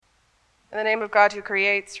In the name of God who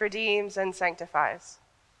creates, redeems, and sanctifies.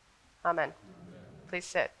 Amen. Please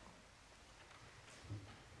sit.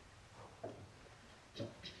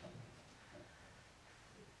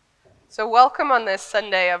 So welcome on this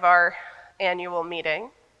Sunday of our annual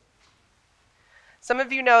meeting. Some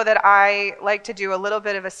of you know that I like to do a little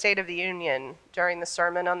bit of a State of the Union during the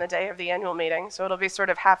sermon on the day of the annual meeting. So it'll be sort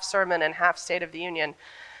of half sermon and half State of the Union.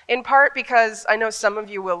 In part because I know some of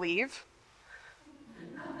you will leave.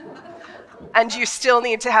 And you still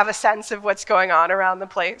need to have a sense of what's going on around the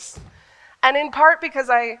place. And in part because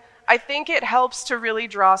I think it helps to really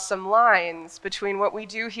draw some lines between what we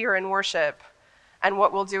do here in worship and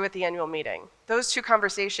what we'll do at the annual meeting. Those two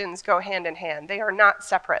conversations go hand in hand. They are not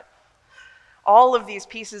separate. All of these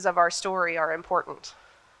pieces of our story are important,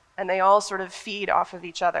 and they all sort of feed off of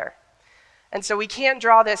each other. And so we can't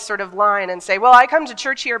draw this sort of line and say, well, I come to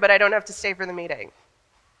church here, but I don't have to stay for the meeting.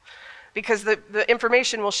 Because the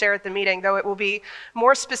information we'll share at the meeting, though it will be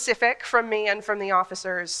more specific from me and from the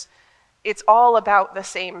officers, it's all about the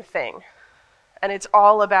same thing. And it's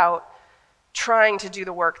all about trying to do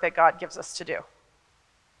the work that God gives us to do.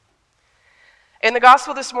 In the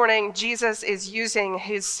gospel this morning, Jesus is using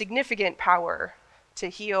his significant power to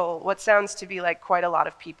heal what sounds to be like quite a lot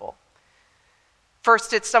of people.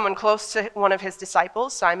 First, it's someone close to one of his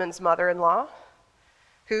disciples, Simon's mother-in-law,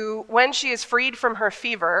 who, when she is freed from her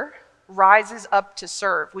fever, rises up to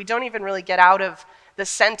serve. We don't even really get out of the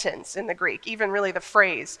sentence in the Greek, even really the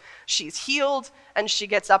phrase. She's healed and she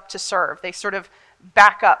gets up to serve. They sort of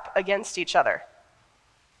back up against each other.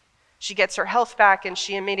 She gets her health back and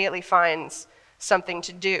she immediately finds something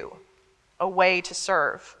to do, a way to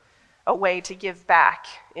serve, a way to give back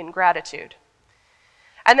in gratitude.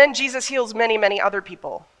 And then Jesus heals many, many other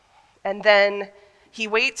people. And then he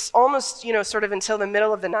waits almost, sort of until the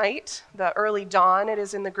middle of the night, the early dawn it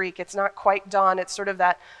is in the Greek. It's not quite dawn. It's sort of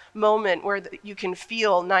that moment where you can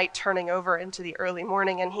feel night turning over into the early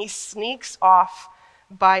morning. And he sneaks off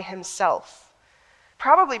by himself,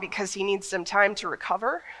 probably because he needs some time to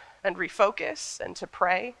recover and refocus and to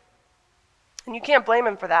pray. And you can't blame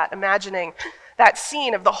him for that, imagining that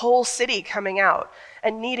scene of the whole city coming out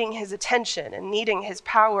and needing his attention and needing his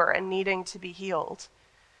power and needing to be healed.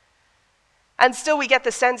 And still we get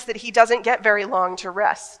the sense that he doesn't get very long to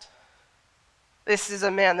rest. This is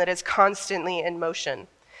a man that is constantly in motion.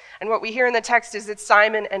 And what we hear in the text is that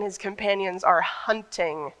Simon and his companions are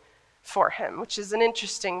hunting for him, which is an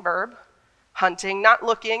interesting verb. Hunting, not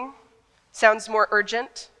looking. Sounds more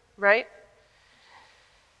urgent, right?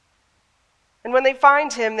 And when they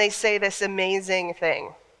find him, they say this amazing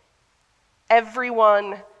thing.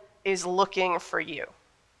 Everyone is looking for you.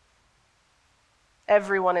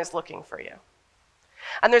 Everyone is looking for you.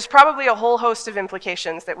 And there's probably a whole host of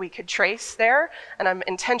implications that we could trace there, and I'm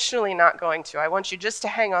intentionally not going to. I want you just to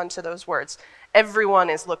hang on to those words. Everyone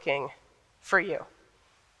is looking for you.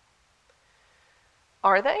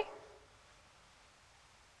 Are they?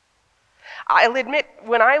 I'll admit,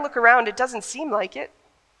 when I look around, it doesn't seem like it.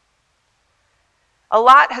 A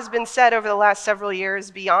lot has been said over the last several years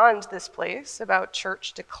beyond this place about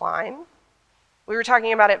church decline. We were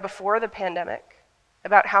talking about it before the pandemic,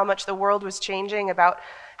 about how much the world was changing, about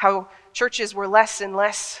how churches were less and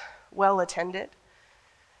less well attended.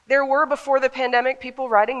 There were, before the pandemic, people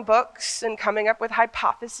writing books and coming up with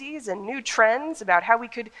hypotheses and new trends about how we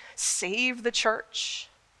could save the church,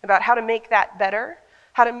 about how to make that better,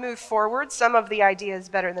 how to move forward, some of the ideas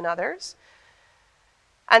better than others.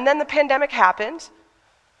 And then the pandemic happened,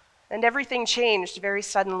 and everything changed very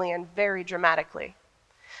suddenly and very dramatically.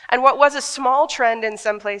 And what was a small trend in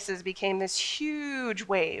some places became this huge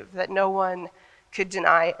wave that no one could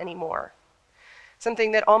deny anymore.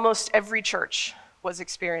 Something that almost every church was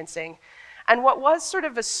experiencing. And what was sort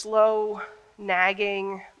of a slow,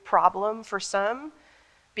 nagging problem for some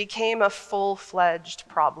became a full-fledged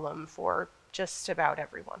problem for just about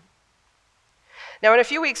everyone. Now, in a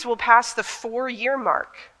few weeks, we'll pass the 4-year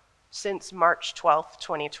mark since March 12th,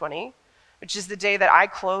 2020, which is the day that I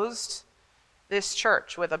closed this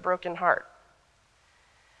church with a broken heart.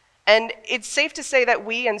 And it's safe to say that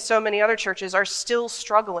we and so many other churches are still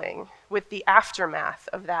struggling with the aftermath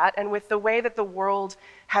of that and with the way that the world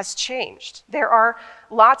has changed. There are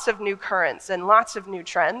lots of new currents and lots of new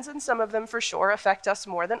trends, and some of them for sure affect us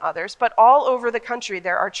more than others, but all over the country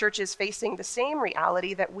there are churches facing the same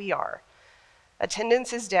reality that we are.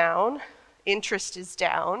 Attendance is down, interest is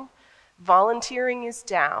down, volunteering is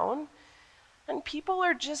down, and people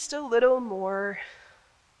are just a little more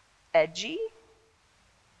edgy.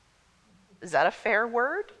 Is that a fair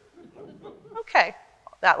word? Okay.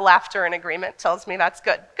 That laughter and agreement tells me that's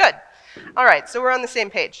good. Good. All right, so we're on the same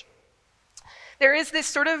page. there is this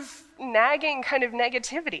sort of nagging kind of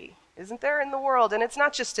negativity, isn't there, in the world? And it's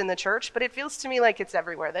not just in the church, but it feels to me like it's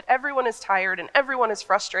everywhere, that everyone is tired and everyone is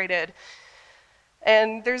frustrated.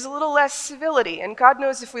 And there's a little less civility. And God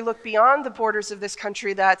knows if we look beyond the borders of this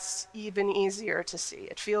country, that's even easier to see.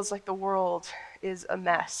 It feels like the world is a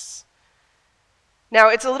mess. Now,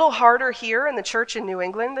 it's a little harder here in the church in New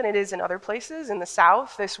England than it is in other places. In the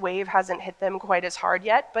South, this wave hasn't hit them quite as hard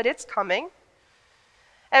yet, but it's coming.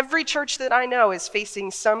 Every church that I know is facing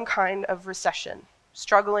some kind of recession,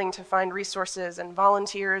 struggling to find resources and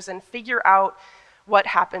volunteers and figure out what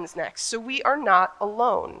happens next. So we are not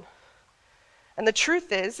alone. And the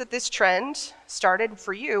truth is that this trend started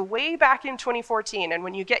for you way back in 2014. And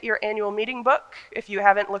when you get your annual meeting book, if you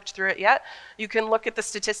haven't looked through it yet, you can look at the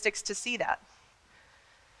statistics to see that.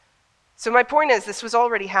 So my point is, this was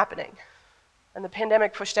already happening. And the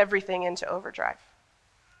pandemic pushed everything into overdrive.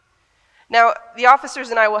 Now, the officers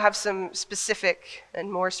and I will have some specific and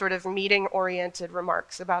more sort of meeting-oriented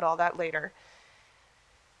remarks about all that later.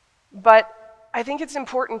 But I think it's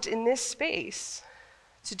important in this space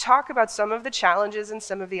to talk about some of the challenges and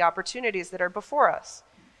some of the opportunities that are before us.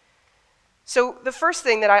 So the first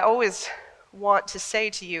thing that I always want to say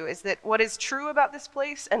to you is that what is true about this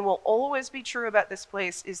place and will always be true about this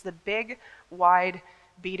place is the big, wide,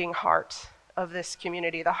 beating heart of this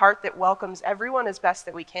community, the heart that welcomes everyone as best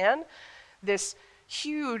that we can, this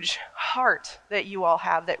huge heart that you all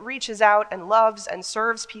have that reaches out and loves and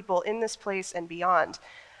serves people in this place and beyond.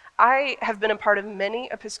 I have been a part of many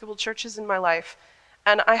Episcopal churches in my life,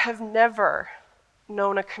 and I have never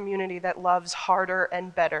known a community that loves harder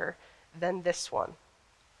and better than this one.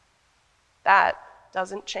 That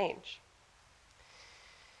doesn't change.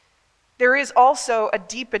 There is also a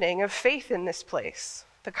deepening of faith in this place.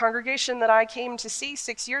 The congregation that I came to see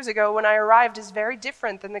 6 years ago when I arrived is very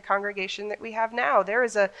different than the congregation that we have now. There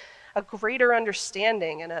is a greater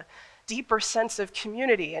understanding and a deeper sense of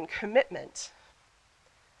community and commitment.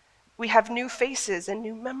 We have new faces and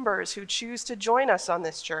new members who choose to join us on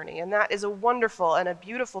this journey, and that is a wonderful and a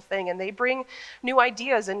beautiful thing, and they bring new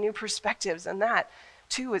ideas and new perspectives, and that,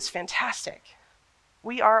 too, is fantastic.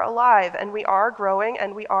 We are alive, and we are growing,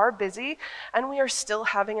 and we are busy, and we are still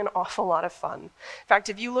having an awful lot of fun. In fact,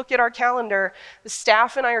 if you look at our calendar, the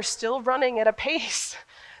staff and I are still running at a pace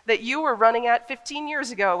that you were running at 15 years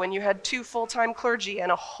ago when you had 2 full-time clergy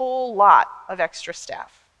and a whole lot of extra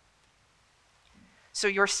staff. So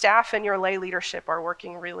your staff and your lay leadership are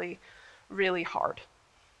working really, really hard.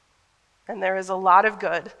 And there is a lot of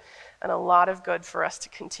good, and a lot of good for us to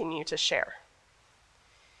continue to share.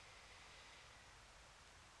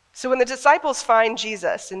 So when the disciples find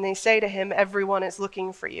Jesus and they say to him, "Everyone is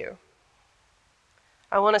looking for you,"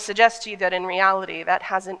 I want to suggest to you that in reality, that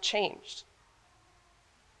hasn't changed.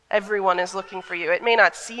 Everyone is looking for you. It may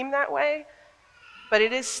not seem that way, but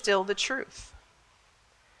it is still the truth.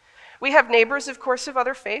 We have neighbors, of course, of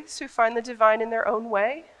other faiths who find the divine in their own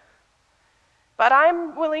way. But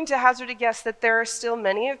I'm willing to hazard a guess that there are still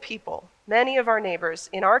many of our neighbors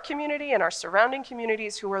in our community and our surrounding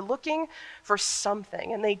communities who are looking for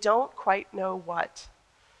something, and they don't quite know what.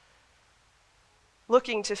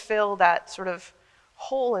 Looking to fill that sort of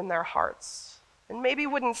hole in their hearts. And maybe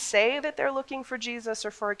wouldn't say that they're looking for Jesus or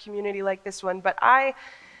for a community like this one, but I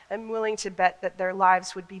am willing to bet that their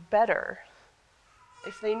lives would be better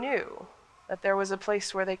if they knew that there was a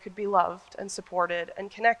place where they could be loved and supported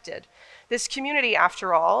and connected. This community,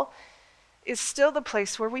 after all, is still the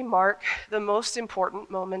place where we mark the most important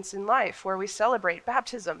moments in life, where we celebrate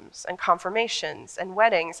baptisms and confirmations and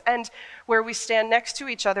weddings, and where we stand next to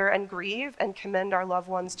each other and grieve and commend our loved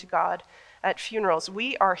ones to God at funerals.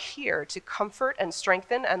 We are here to comfort and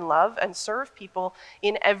strengthen and love and serve people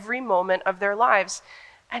in every moment of their lives,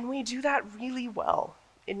 and we do that really well.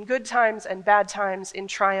 In good times and bad times, in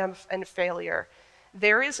triumph and failure.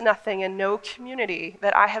 There is nothing and no community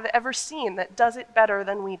that I have ever seen that does it better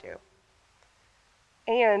than we do.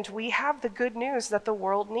 And we have the good news that the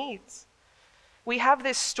world needs. We have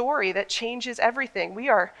this story that changes everything. We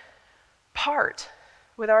are part,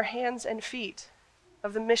 with our hands and feet,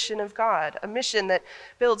 of the mission of God, a mission that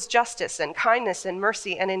builds justice and kindness and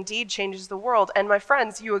mercy and indeed changes the world. And my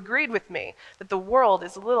friends, you agreed with me that the world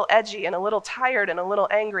is a little edgy and a little tired and a little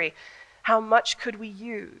angry. How much could we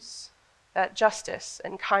use that justice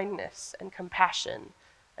and kindness and compassion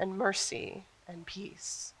and mercy and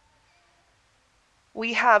peace?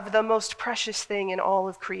 We have the most precious thing in all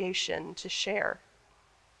of creation to share.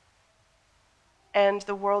 And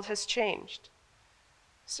the world has changed.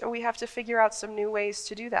 So we have to figure out some new ways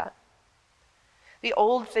to do that. The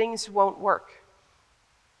old things won't work.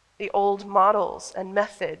 The old models and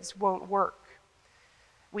methods won't work.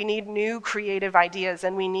 We need new creative ideas,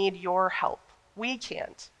 and we need your help. We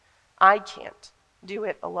can't. I can't do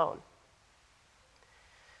it alone.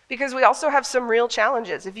 Because we also have some real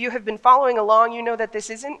challenges. If you have been following along, you know that this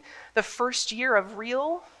isn't the first year of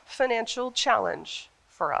real financial challenge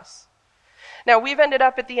for us. Now, we've ended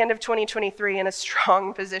up at the end of 2023 in a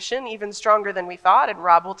strong position, even stronger than we thought, and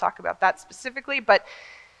Rob will talk about that specifically, but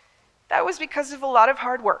that was because of a lot of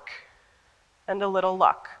hard work and a little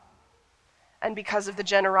luck, and because of the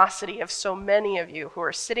generosity of so many of you who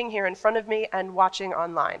are sitting here in front of me and watching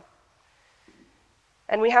online.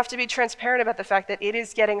 And we have to be transparent about the fact that it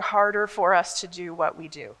is getting harder for us to do what we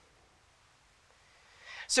do.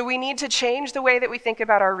 So we need to change the way that we think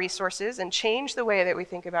about our resources and change the way that we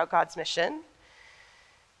think about God's mission.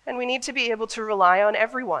 And we need to be able to rely on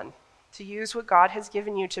everyone to use what God has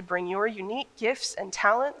given you to bring your unique gifts and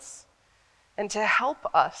talents and to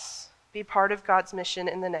help us be part of God's mission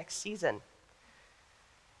in the next season.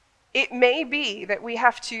 It may be that we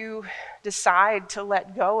have to decide to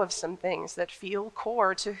let go of some things that feel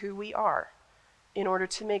core to who we are in order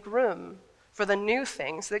to make room for the new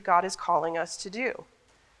things that God is calling us to do.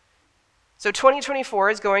 So 2024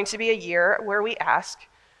 is going to be a year where we ask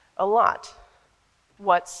a lot.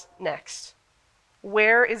 What's next?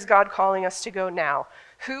 Where is God calling us to go now?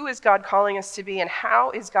 Who is God calling us to be, and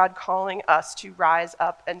how is God calling us to rise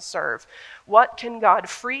up and serve? What can God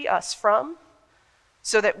free us from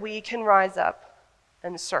so that we can rise up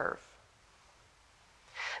and serve?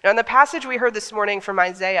 Now, in the passage we heard this morning from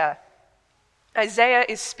Isaiah, Isaiah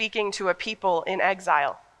is speaking to a people in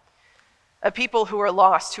exile, a people who are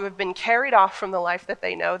lost, who have been carried off from the life that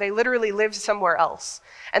they know. They literally live somewhere else,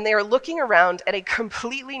 and they are looking around at a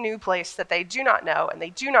completely new place that they do not know, and they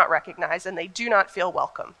do not recognize, and they do not feel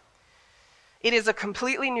welcome. It is a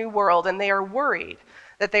completely new world, and they are worried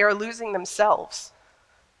that they are losing themselves.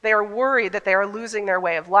 They are worried that they are losing their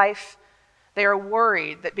way of life. They are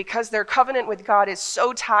worried that because their covenant with God is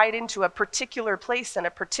so tied into a particular place and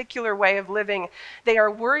a particular way of living, they are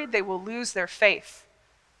worried they will lose their faith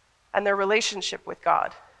and their relationship with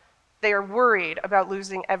God. They are worried about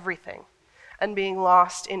losing everything and being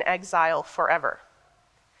lost in exile forever.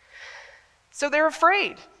 So they're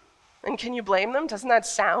afraid. And can you blame them? Doesn't that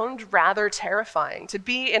sound rather terrifying, to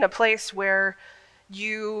be in a place where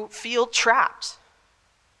you feel trapped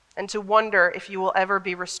and to wonder if you will ever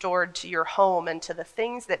be restored to your home and to the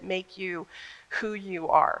things that make you who you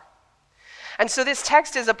are? And so this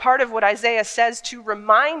text is a part of what Isaiah says to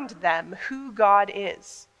remind them who God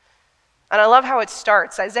is. And I love how it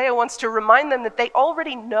starts. Isaiah wants to remind them that they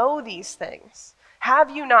already know these things. Have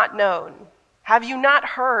you not known? Have you not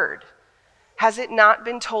heard? Has it not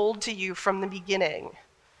been told to you from the beginning?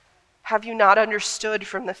 Have you not understood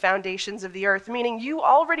from the foundations of the earth? Meaning you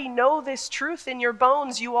already know this truth in your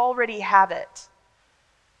bones. You already have it.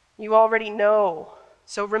 You already know.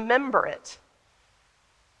 So remember it.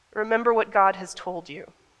 Remember what God has told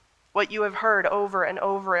you. What you have heard over and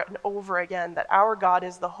over and over again, that our God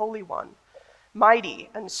is the Holy One, mighty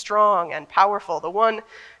and strong and powerful, the one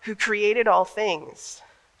who created all things,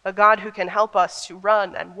 a God who can help us to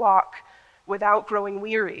run and walk without growing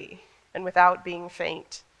weary and without being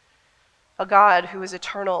faint, a God who is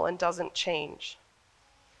eternal and doesn't change.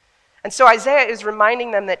 And so Isaiah is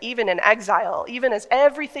reminding them that even in exile, even as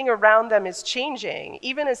everything around them is changing,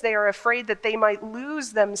 even as they are afraid that they might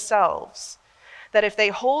lose themselves, that if they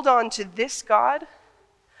hold on to this God,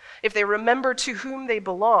 if they remember to whom they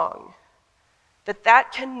belong,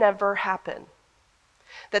 that can never happen.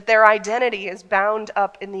 That their identity is bound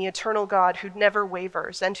up in the eternal God who never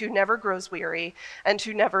wavers and who never grows weary and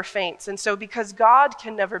who never faints. And so because God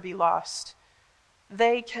can never be lost,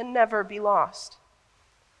 they can never be lost.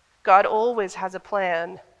 God always has a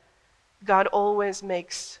plan. God always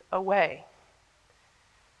makes a way.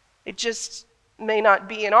 It just may not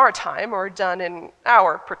be in our time or done in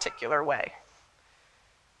our particular way.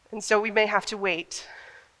 And so we may have to wait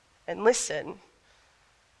and listen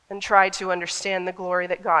and try to understand the glory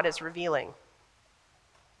that God is revealing.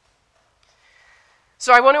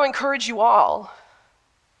 So I want to encourage you all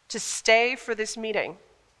to stay for this meeting,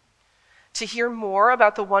 to hear more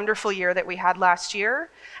about the wonderful year that we had last year,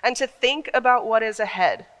 and to think about what is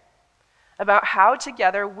ahead, about how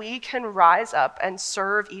together we can rise up and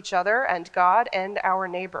serve each other and God and our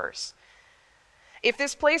neighbors. If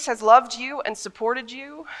this place has loved you and supported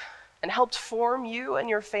you and helped form you and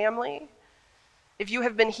your family, if you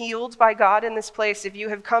have been healed by God in this place, if you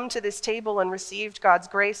have come to this table and received God's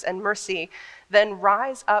grace and mercy, then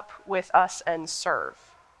rise up with us and serve.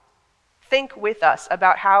 Think with us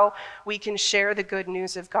about how we can share the good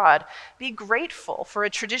news of God. Be grateful for a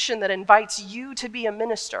tradition that invites you to be a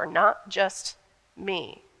minister, not just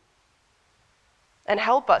me. And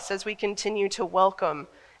help us as we continue to welcome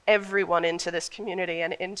everyone into this community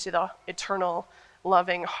and into the eternal,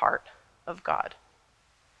 loving heart of God.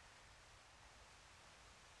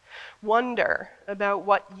 Wonder about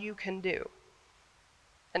what you can do,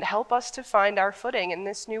 and help us to find our footing in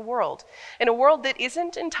this new world, in a world that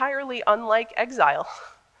isn't entirely unlike exile.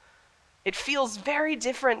 It feels very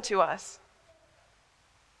different to us.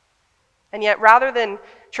 And yet, rather than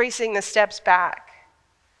tracing the steps back,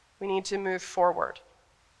 we need to move forward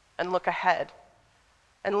and look ahead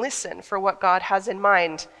and listen for what God has in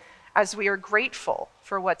mind as we are grateful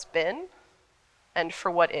for what's been and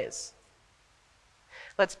for what is.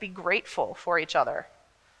 Let's be grateful for each other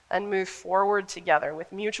and move forward together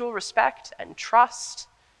with mutual respect and trust,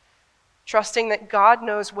 trusting that God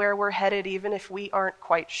knows where we're headed even if we aren't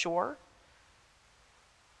quite sure.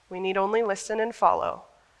 We need only listen and follow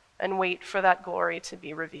and wait for that glory to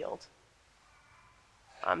be revealed.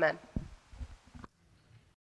 Amen.